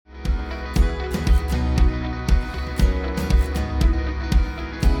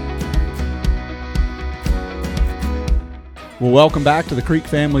Well, welcome back to the Creek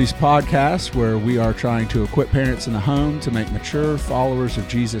Families Podcast, where we are trying to equip parents in the home to make mature followers of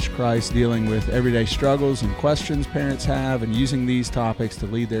Jesus Christ, dealing with everyday struggles and questions parents have, and using these topics to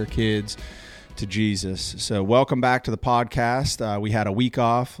lead their kids to Jesus. So welcome back to the podcast. We had a week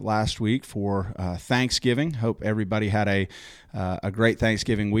off last week for Thanksgiving. Hope everybody had a great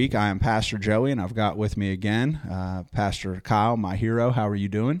Thanksgiving week. I am Pastor Joey, and I've got with me again Pastor Kyle, my hero. How are you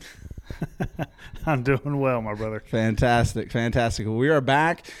doing? I'm doing well, my brother. Fantastic. Well, we are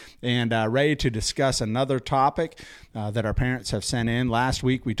back and ready to discuss another topic that our parents have sent in. Last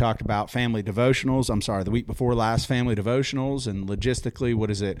week, we talked about family devotionals. The week before last, family devotionals, and logistically, what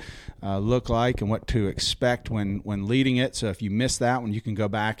does it look like and what to expect when leading it. So if you missed that one, you can go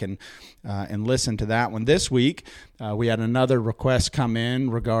back and listen to that one. This week, we had another request come in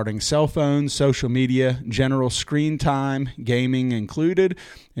regarding cell phones, social media, general screen time, gaming included,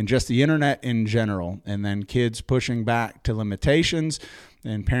 and just the internet in general. And then kids pushing back to limitations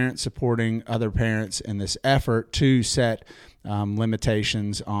and parents supporting other parents in this effort to set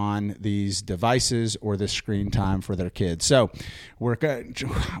limitations on these devices or the screen time for their kids. So we're going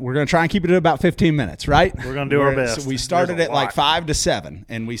to try and keep it at about 15 minutes, right? We're going to do our best. So we started at like 5 to 7,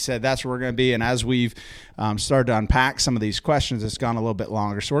 and we said that's where we're going to be. And as we've started to unpack some of these questions, it's gone a little bit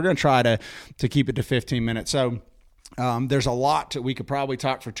longer. So we're going to try to keep it to 15 minutes. So there's a lot we could probably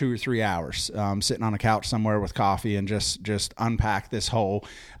talk for 2 or 3 hours, sitting on a couch somewhere with coffee and just unpack this whole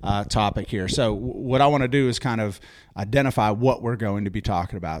topic here. So what I want to do is kind of identify what we're going to be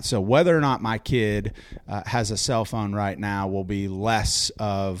talking about. So whether or not my kid has a cell phone right now will be less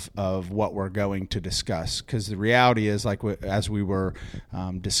of what we're going to discuss, because the reality is, like as we were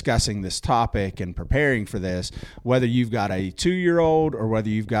discussing this topic and preparing for this, whether you've got a 2-year-old or whether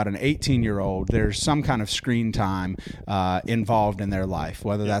you've got an 18-year-old, there's some kind of screen time involved in their life,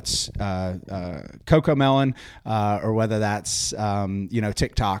 whether that's CoComelon or whether that's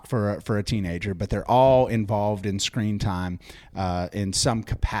TikTok for a teenager, but they're all involved in screen time in some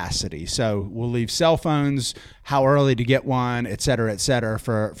capacity. So we'll leave cell phones, how early to get one, et cetera,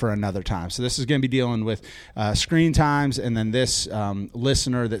 for another time. So this is going to be dealing with screen times, and then this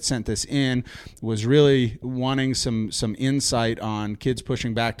listener that sent this in was really wanting some insight on kids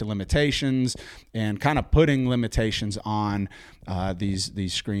pushing back to limitations and kind of putting limitations on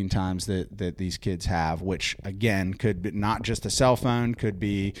these screen times that these kids have, which again could be not just a cell phone, could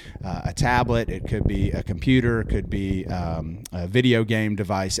be a tablet, it could be a computer, it could be a video game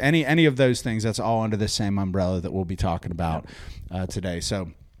device, any of those things. That's all under the same umbrella that we'll be talking about today.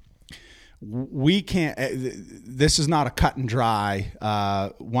 So we can't, this is not a cut and dry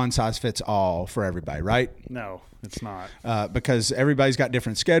one size fits all for everybody, right? No, it's not. Because everybody's got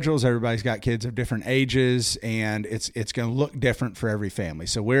different schedules, everybody's got kids of different ages, and it's going to look different for every family.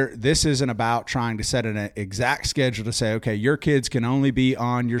 So this isn't about trying to set an exact schedule to say, okay, your kids can only be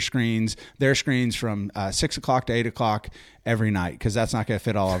on their screens from 6 o'clock to 8 o'clock every night, because that's not going to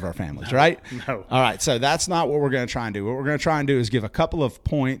fit all of our families, right? No. All right, so that's not what we're going to try and do. What we're going to try and do is give a couple of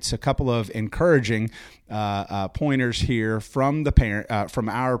points, a couple of encouraging pointers here from the parent, from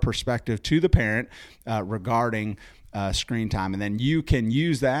our perspective to the parent regarding screen time, and then you can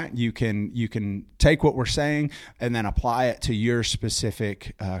use that. You can take what we're saying and then apply it to your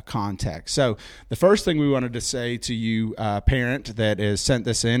specific context. So the first thing we wanted to say to you, parent that has sent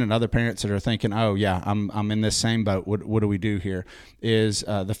this in, and other parents that are thinking, "Oh yeah, I'm in this same boat. What do we do here?" Is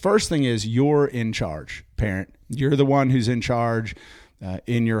the first thing is you're in charge, parent. You're the one who's in charge.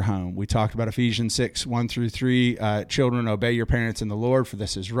 In your home. We talked about Ephesians 6, 1-3. Children, obey your parents in the Lord, for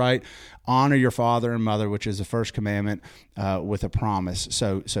this is right. Honor your father and mother, which is the first commandment, with a promise.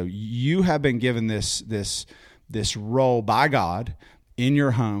 So you have been given this role by God in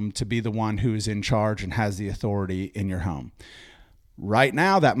your home to be the one who is in charge and has the authority in your home. Right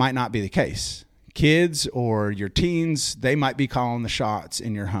now, that might not be the case. Kids or your teens, they might be calling the shots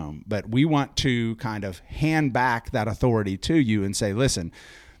in your home, but we want to kind of hand back that authority to you and say, listen,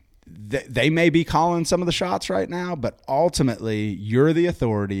 they may be calling some of the shots right now, but ultimately you're the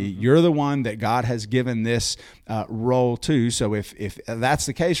authority. You're the one that God has given this role to. So if that's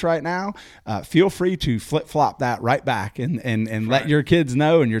the case right now, feel free to flip-flop that right back and let your kids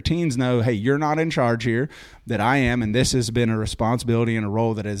know and your teens know, hey, you're not in charge here, that I am, and this has been a responsibility and a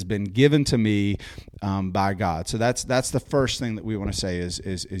role that has been given to me by God. So that's the first thing that we want to say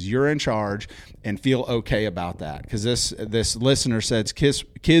is you're in charge, and feel okay about that, because this listener says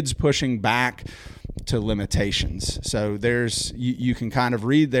kids pushing back to limitations. So you can kind of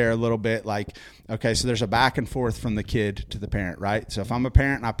read there a little bit like, okay, so there's a back and forth from the kid to the parent, right? So if I'm a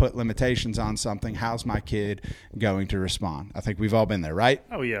parent and I put limitations on something, how's my kid going to respond? I think we've all been there, right?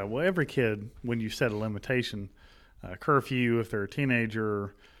 Oh, yeah. Well, every kid, when you set a limitation, curfew, if they're a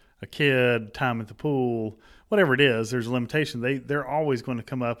teenager, a kid, time at the pool, whatever it is, there's a limitation. They're always going to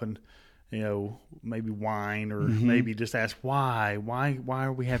come up and, maybe whine or maybe just ask why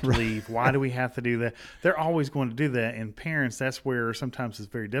do we have to leave? Why do we have to do that? They're always going to do that. And parents, that's where sometimes it's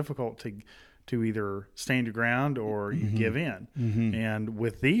very difficult to either stand your ground or you give in. And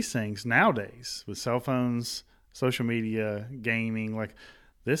with these things nowadays, with cell phones, social media, gaming, like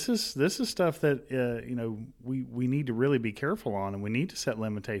this is stuff that we need to really be careful on, and we need to set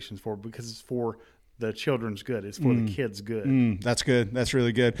limitations for, because it's for the children's good. It's for the kids' good. That's good. That's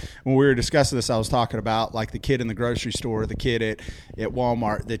really good. When we were discussing this, I was talking about like the kid in the grocery store, the kid at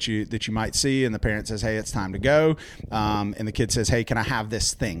Walmart that you might see, and the parent says, "Hey, it's time to go," and the kid says, "Hey, can I have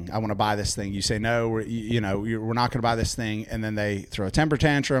this thing? I want to buy this thing." You say, "No, we're not going to buy this thing," and then they throw a temper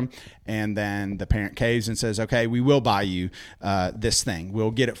tantrum, and then the parent caves and says, "Okay, we will buy you this thing.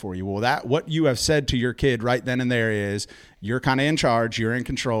 We'll get it for you." Well, what you have said to your kid right then and there is, you're kind of in charge. You're in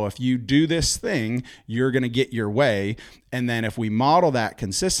control. If you do this thing, you're going to get your way. And then if we model that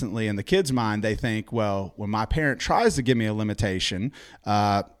consistently in the kid's mind, they think, well, when my parent tries to give me a limitation,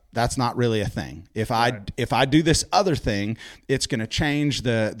 that's not really a thing. If I do this other thing, it's going to change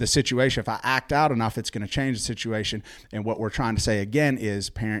the situation. If I act out enough, it's going to change the situation. And what we're trying to say again is,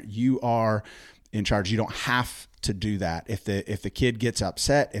 parent, you are in charge. You don't have to do that. If the kid gets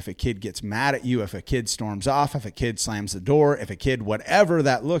upset, if a kid gets mad at you, if a kid storms off, if a kid slams the door, if a kid, whatever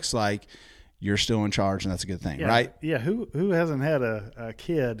that looks like, you're still in charge, and that's a good thing, right? Yeah. Who hasn't had a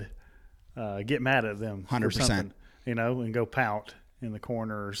kid get mad at them 100%. for something, and go pout in the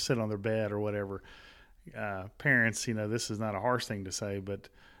corner or sit on their bed or whatever? Parents, this is not a harsh thing to say, but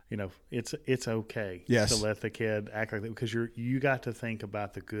it's okay to let the kid act like that, because you got to think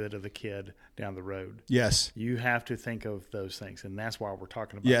about the good of the kid down the road. Yes. You have to think of those things, and that's why we're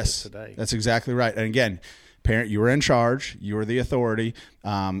talking about this today. That's exactly right. And again, parent, you are in charge. You are the authority,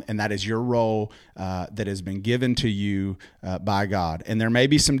 and that is your role that has been given to you by God. And there may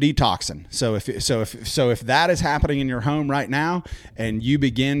be some detoxing. So if that is happening in your home right now, and you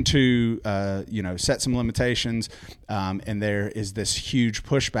begin to set some limitations, and there is this huge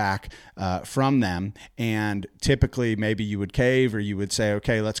pushback from them, and typically maybe you would cave, or you would say,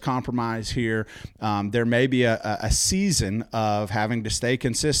 okay, let's compromise here. There may be a season of having to stay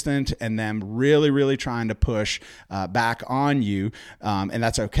consistent, and them really, really trying to push back on you, and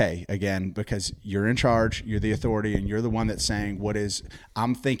that's okay, again, because you're in charge, you're the authority, and you're the one that's saying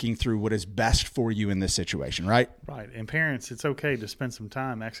I'm thinking through what is best for you in this situation, right? Right. And parents, it's okay to spend some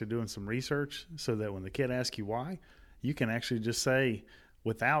time actually doing some research, so that when the kid asks you why, you can actually just say,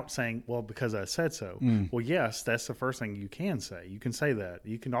 without saying, well, because I said so. Well, yes, that's the first thing you can say. You can say that.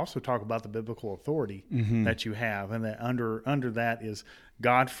 You can also talk about the biblical authority that you have, and that under that is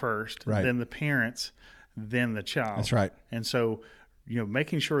God first, right, then the parents, then the child. That's right. And so,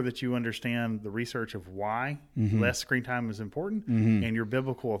 making sure that you understand the research of why less screen time is important, and your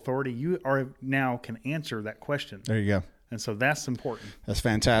biblical authority, you now can answer that question. There you go. And so that's important. That's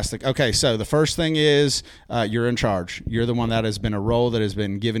fantastic. Okay, so the first thing is you're in charge. You're the one that has been a role that has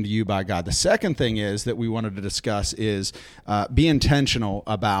been given to you by God. The second thing is that we wanted to discuss is be intentional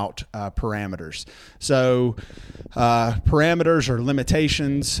about parameters. So parameters or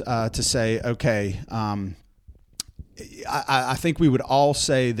limitations to say, okay, I think we would all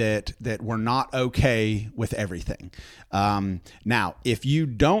say that we're not okay with everything. Now, if you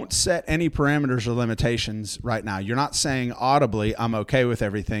don't set any parameters or limitations right now, you're not saying audibly, I'm okay with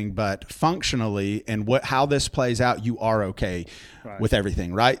everything, but functionally and how this plays out, you are okay with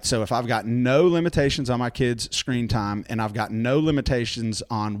everything, right? So if I've got no limitations on my kids' screen time, and I've got no limitations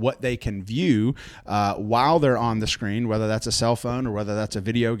on what they can view while they're on the screen, whether that's a cell phone or whether that's a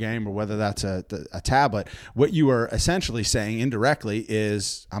video game or whether that's a tablet, what you are essentially saying indirectly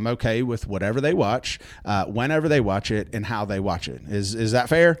is I'm okay with whatever they watch, whenever they watch it, and how they watch it. Is that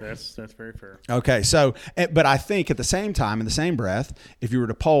fair? That's very fair. Okay, so, but I think at the same time, in the same breath, if you were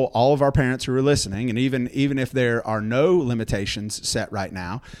to poll all of our parents who are listening, and even if there are no limitations set right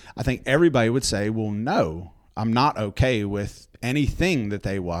now, I think everybody would say, well, no, I'm not okay with anything that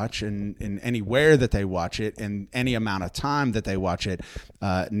they watch and anywhere that they watch it and any amount of time that they watch it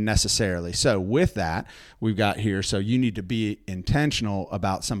necessarily. So with that, we've got here, so you need to be intentional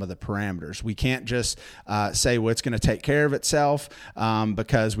about some of the parameters. We can't just say, well, it's going to take care of itself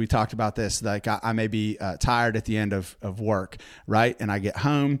because we talked about this, like I may be tired at the end of work, right? And I get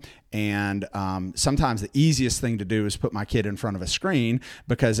home, and sometimes the easiest thing to do is put my kid in front of a screen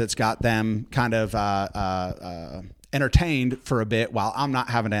because it's got them kind of entertained for a bit while I'm not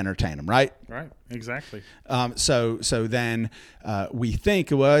having to entertain them, right? Right. Exactly. So then we think,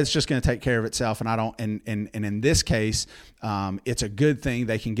 well, it's just going to take care of itself, and I don't. And in this case, it's a good thing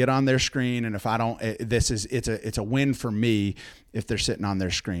they can get on their screen, and if I don't, it's a win for me if they're sitting on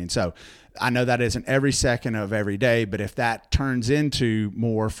their screen. So I know that isn't every second of every day, but if that turns into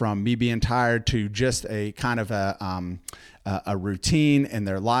more from me being tired to just a kind of a routine in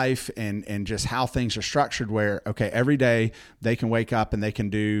their life and just how things are structured, where, okay, every day they can wake up and they can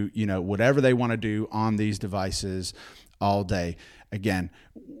do, whatever they want to do on these devices all day. Again,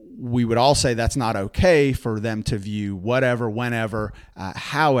 we would all say that's not okay for them to view whatever, whenever,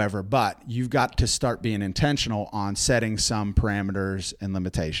 however, but you've got to start being intentional on setting some parameters and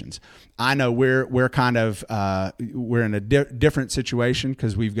limitations. I know we're kind of we're in a different situation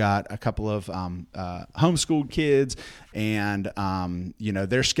because we've got a couple of homeschooled kids, and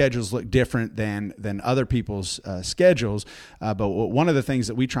their schedules look different than other people's schedules. But one of the things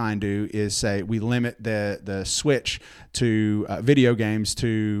that we try and do is say we limit the switch to video games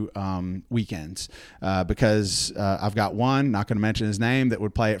to weekends because I've got one, not going to mention his name, that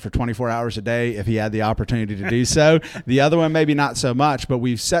would play it for 24 hours a day if he had the opportunity to do so. The other one maybe not so much, but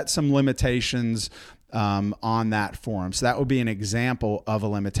we've set some limitations on that for him. So that would be an example of a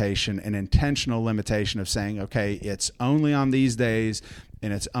limitation, an intentional limitation of saying, okay, it's only on these days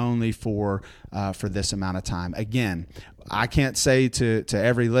and it's only for this amount of time. Again, I can't say to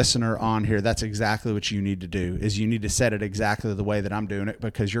every listener on here, that's exactly what you need to do, is you need to set it exactly the way that I'm doing it,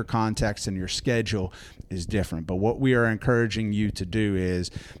 because your context and your schedule is different. But what we are encouraging you to do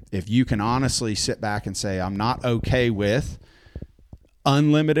is, if you can honestly sit back and say, I'm not okay with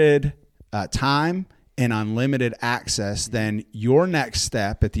unlimited time and unlimited access, then your next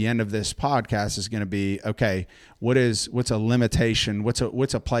step at the end of this podcast is going to be, okay, what's a limitation? What's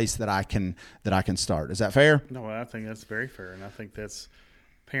a place that I can start? Is that fair? No, I think that's very fair, and I think that's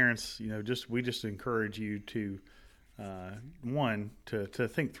parents. We just encourage you to to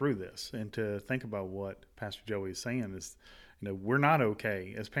think through this and to think about what Pastor Joey is saying is, we're not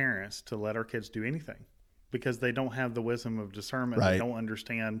okay as parents to let our kids do anything, because they don't have the wisdom of discernment. Right. They don't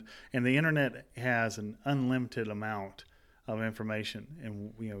understand. And the internet has an unlimited amount of information.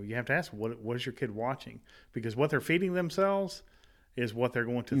 And, you have to ask, what is your kid watching? Because what they're feeding themselves is what they're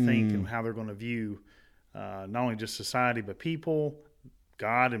going to think and how they're going to view not only just society, but people,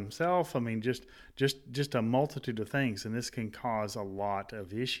 God himself. I mean, just a multitude of things. And this can cause a lot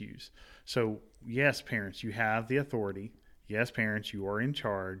of issues. So, yes, parents, you have the authority. Yes, parents, you are in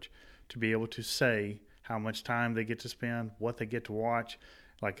charge to be able to say how much time they get to spend, what they get to watch,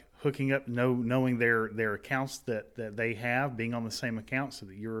 like hooking up, knowing their accounts that they have, being on the same account, so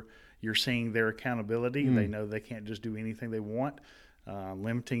that you're seeing their accountability. They know they can't just do anything they want.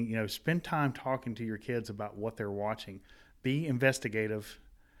 Limiting, spend time talking to your kids about what they're watching. Be investigative.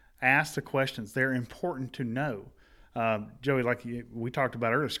 Ask the questions. They're important to know. Joey, like we talked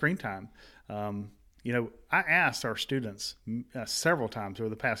about earlier, screen time. I asked our students several times over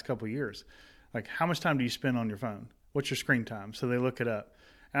the past couple of years, like, how much time do you spend on your phone? What's your screen time? So they look it up.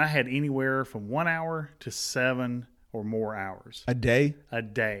 And I had anywhere from 1 hour to 7 or more hours. A day? A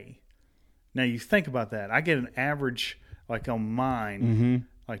day. Now, you think about that. I get an average, like on mine,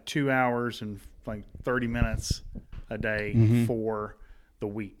 like 2 hours and like 30 minutes a day for the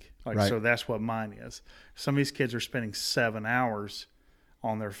week. Like, right. So that's what mine is. Some of these kids are spending 7 hours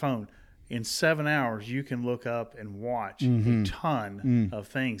on their phone. In 7 hours, you can look up and watch a ton of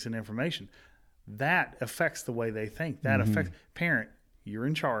things and information. That affects the way they think. That affects parent. You're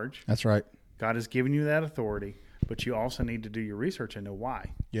in charge. That's right. God has given you that authority, but you also need to do your research and know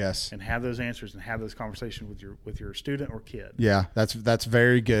why. Yes. And have those answers and have those conversations with your student or kid. Yeah, that's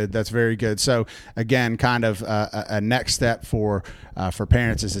very good. That's very good. So again, kind of a next step for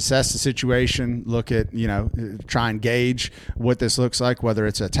parents is assess the situation, look at, try and gauge what this looks like, whether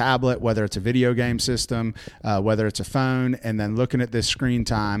it's a tablet, whether it's a video game system, whether it's a phone, and then looking at this screen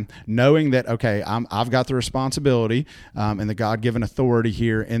time, knowing that, okay, I've got the responsibility and the God-given authority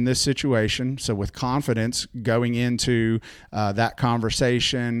here in this situation. So with confidence going into that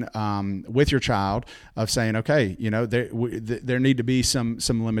conversation with your child of saying, okay, there need to be some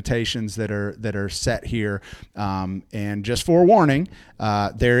limitations that are set here, and just forewarning,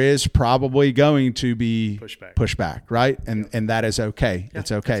 there is probably going to be pushback, right? And that is okay. Yeah,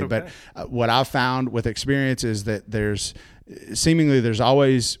 it's okay. But what I've found with experience is that there's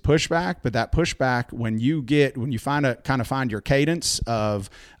always pushback, but that pushback, when you find your cadence of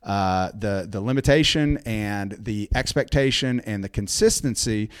the limitation and the expectation and the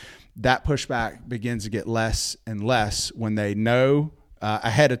consistency, that pushback begins to get less and less when they know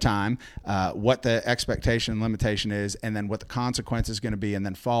ahead of time what the expectation and limitation is, and then what the consequence is going to be, and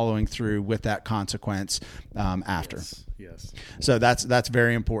then following through with that consequence after. Yes. So that's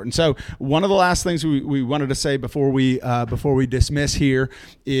very important. So one of the last things we wanted to say before we dismiss here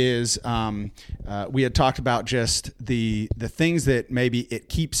is we had talked about just the things that maybe it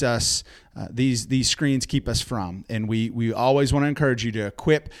keeps us. These screens keep us from, and we always want to encourage you to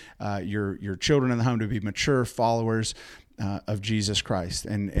equip your children in the home to be mature followers of Jesus Christ.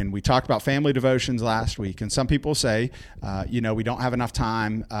 And we talked about family devotions last week, and some people say, we don't have enough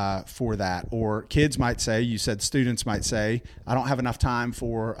time for that. Or kids might say, you said students might say, I don't have enough time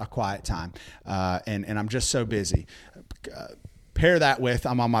for a quiet time, and I'm just so busy. Pair that with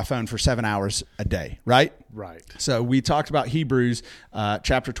I'm on my phone for 7 hours a day, right? Right. So we talked about Hebrews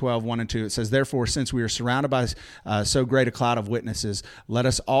chapter 12, 1 and 2. It says, therefore, since we are surrounded by so great a cloud of witnesses, let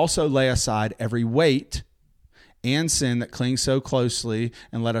us also lay aside every weight and sin that clings so closely,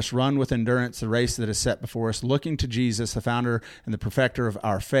 and let us run with endurance the race that is set before us, looking to Jesus, the founder and the perfecter of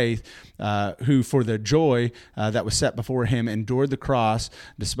our faith, who for the joy that was set before him endured the cross,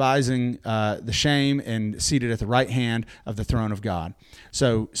 despising the shame, and seated at the right hand of the throne of God.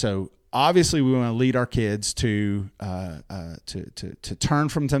 So obviously, we want to lead our kids to turn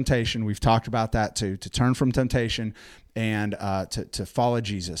from temptation. We've talked about that to turn from temptation and to follow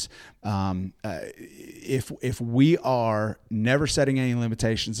Jesus. If we are never setting any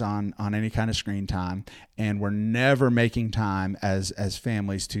limitations on any kind of screen time, and we're never making time as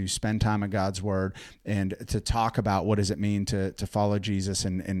families to spend time in God's Word and to talk about what does it mean to follow Jesus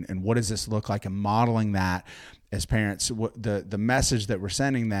and what does this look like, and modeling that as parents, the message that we're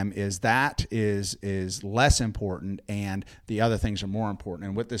sending them is that is less important, and the other things are more important.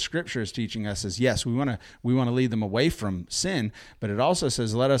 And what the Scripture is teaching us is, yes, we want to lead them away from sin, but it also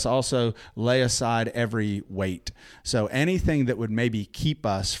says, let us also lay aside every weight. So anything that would maybe keep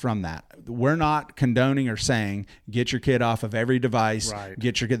us from that. We're not condoning or saying get your kid off of every device. Right.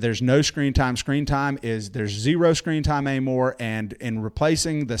 There's no screen time. Screen time there's zero screen time anymore. And in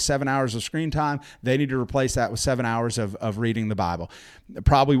replacing the 7 hours of screen time, they need to replace that with 7 hours of reading the Bible. It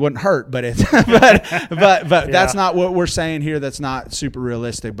probably wouldn't hurt, but it's but that's not what we're saying here. That's not super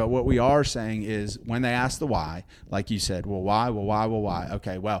realistic. But what we are saying is when they ask the why, like you said, well, why?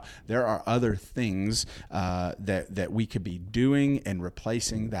 Okay, well, there are other things that we could be doing and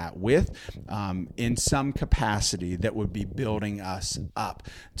replacing that with in some capacity that would be building us up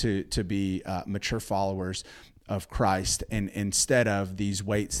to be mature followers of Christ, and instead of these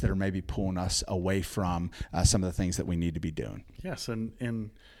weights that are maybe pulling us away from some of the things that we need to be doing. Yes,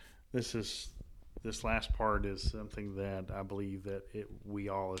 and this last part is something that I believe that we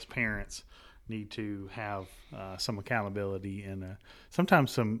all as parents need to have some accountability and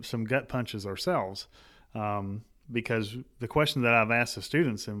sometimes some gut punches ourselves. Because the question that I've asked the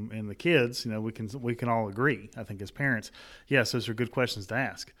students and the kids, we can all agree, I think, as parents, yes, those are good questions to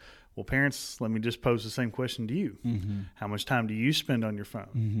ask. Well, parents, let me just pose the same question to you. Mm-hmm. How much time do you spend on your phone?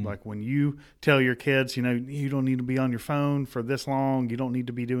 Mm-hmm. Like when you tell your kids, you don't need to be on your phone for this long, you don't need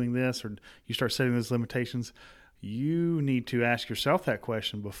to be doing this, or you start setting those limitations, you need to ask yourself that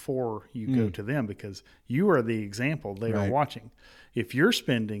question before you go to them, because you are the example they are watching. If you're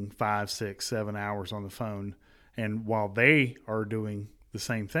spending 5, 6, 7 hours on the phone, and while they are doing the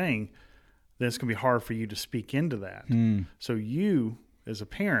same thing, then it's going to be hard for you to speak into that. So you, as a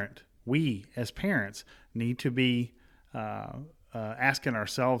parent, we as parents need to be asking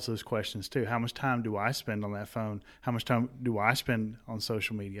ourselves those questions too. How much time do I spend on that phone? How much time do I spend on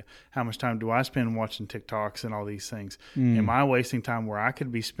social media? How much time do I spend watching TikToks and all these things? Am I wasting time where I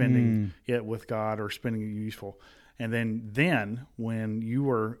could be spending it with God or spending it useful? And then when you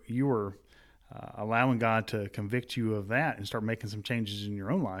were allowing God to convict you of that and start making some changes in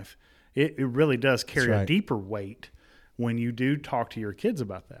your own life, it really does carry a deeper weight when you do talk to your kids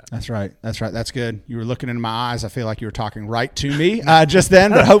about that. That's right. That's good. You were looking into my eyes. I feel like you were talking right to me just then,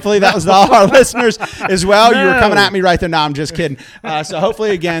 but hopefully that was all our listeners as well. No. You were coming at me right there. No, I'm just kidding. So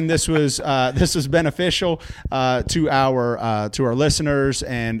hopefully, again, this was beneficial to our listeners.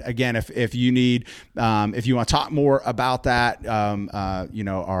 And again, if you need, if you want to talk more about that,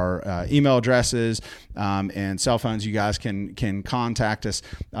 our email addresses and cell phones, you guys can contact us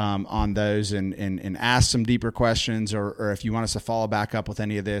on those and ask some deeper questions or if you want us to follow back up with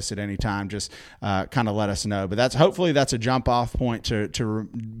any of this at any time, just kind of let us know. But hopefully that's a jump off point to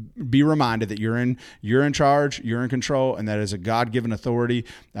be reminded that you're in charge, you're in control, and that is a God-given authority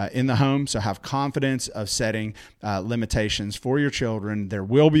in the home. So have confidence of setting limitations for your children. There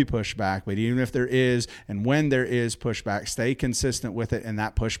will be pushback, but even if there is, and when there is pushback, stay consistent with it, and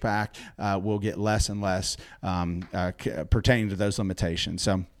that pushback will get less and less pertaining to those limitations.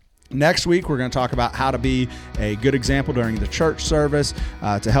 So next week, we're going to talk about how to be a good example during the church service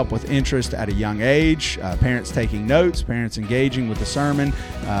to help with interest at a young age, parents taking notes, parents engaging with the sermon,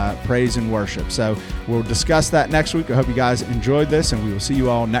 praise and worship. So we'll discuss that next week. I hope you guys enjoyed this, and we will see you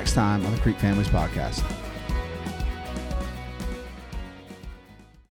all next time on the Creek Families Podcast.